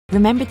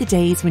Remember the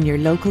days when your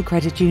local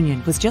credit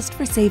union was just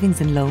for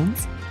savings and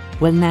loans?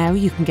 Well, now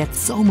you can get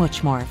so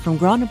much more from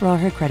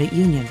Gurranabraher Credit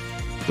Union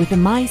with a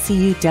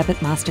MYCU debit,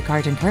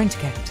 MasterCard and current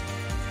account.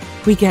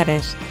 We get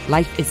it,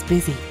 life is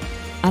busy.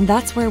 And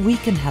that's where we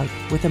can help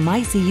with a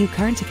MYCU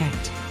current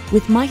account.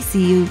 With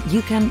MYCU,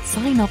 you can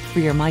sign up for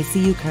your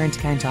MYCU current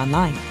account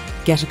online.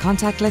 Get a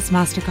contactless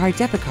MasterCard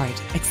debit card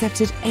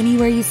accepted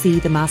anywhere you see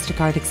the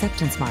MasterCard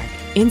acceptance mark,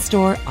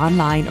 in-store,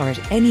 online or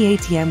at any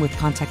ATM with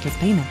contactless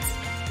payments.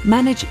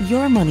 Manage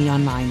your money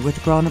online with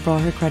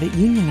Gurranabraher Credit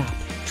Union app.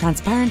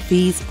 Transparent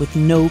fees with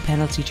no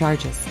penalty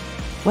charges.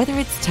 Whether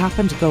it's tap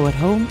and go at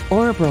home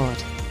or abroad,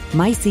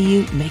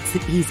 MYCU makes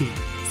it easy.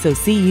 So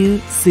see you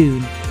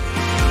soon.